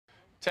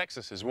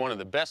Texas is one of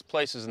the best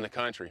places in the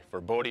country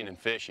for boating and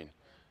fishing.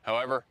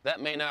 However,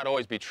 that may not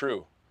always be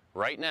true.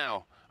 Right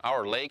now,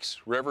 our lakes,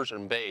 rivers,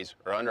 and bays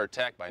are under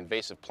attack by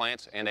invasive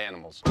plants and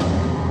animals.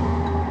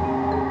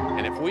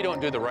 And if we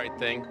don't do the right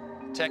thing,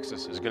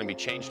 Texas is going to be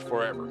changed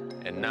forever,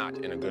 and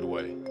not in a good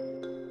way.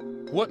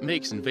 What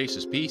makes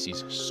invasive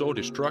species so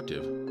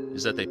destructive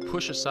is that they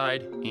push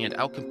aside and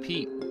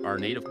outcompete our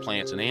native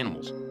plants and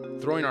animals,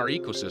 throwing our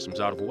ecosystems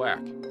out of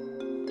whack.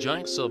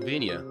 Giant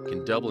Salvinia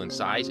can double in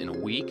size in a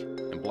week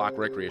and block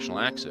recreational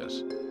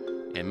access.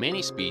 And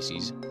many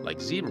species, like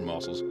zebra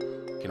mussels,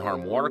 can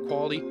harm water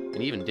quality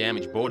and even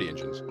damage boat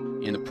engines.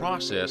 In the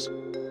process,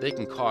 they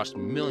can cost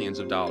millions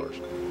of dollars.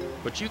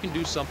 But you can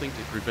do something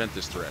to prevent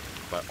this threat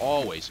by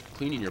always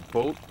cleaning your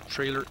boat,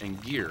 trailer, and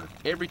gear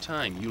every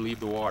time you leave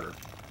the water.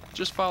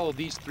 Just follow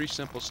these 3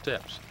 simple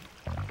steps.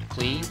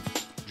 Clean,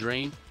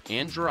 drain,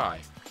 and dry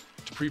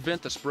to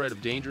prevent the spread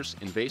of dangerous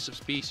invasive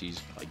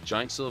species like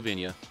giant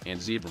Salvinia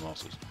and zebra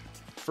mussels.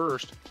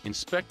 First,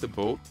 inspect the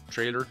boat,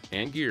 trailer,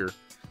 and gear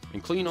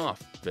and clean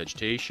off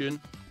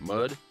vegetation,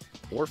 mud,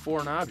 or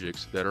foreign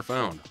objects that are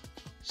found.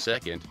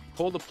 Second,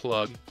 pull the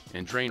plug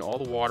and drain all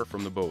the water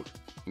from the boat,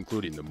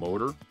 including the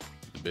motor,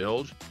 the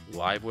bilge,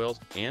 live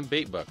wells, and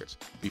bait buckets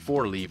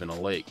before leaving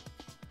a lake.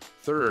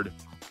 Third,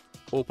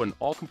 open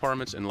all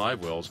compartments and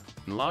live wells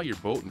and allow your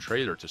boat and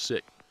trailer to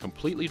sit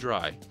completely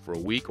dry for a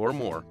week or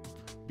more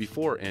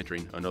before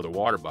entering another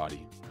water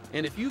body.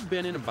 And if you've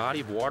been in a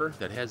body of water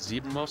that has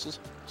zebra mussels,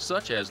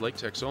 such as Lake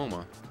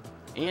Texoma,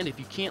 and if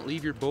you can't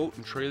leave your boat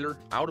and trailer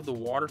out of the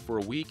water for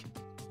a week,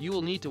 you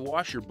will need to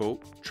wash your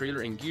boat,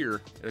 trailer, and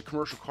gear at a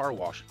commercial car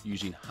wash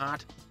using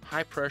hot,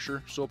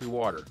 high-pressure, soapy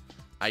water,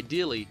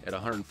 ideally at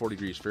 140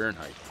 degrees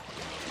Fahrenheit.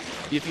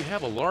 If you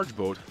have a large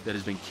boat that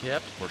has been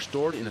kept or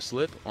stored in a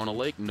slip on a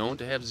lake known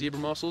to have zebra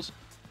mussels,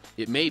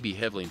 it may be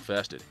heavily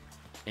infested,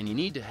 and you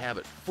need to have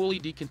it fully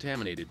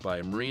decontaminated by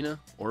a marina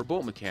or a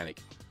boat mechanic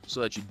so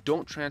that you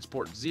don't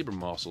transport zebra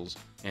mussels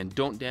and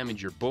don't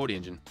damage your boat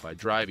engine by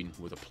driving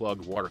with a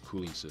plugged water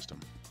cooling system.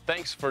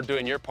 Thanks for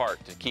doing your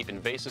part to keep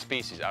invasive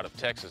species out of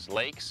Texas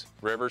lakes,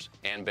 rivers,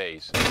 and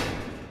bays.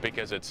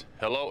 Because it's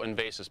hello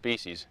invasive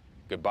species,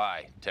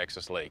 goodbye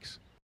Texas lakes.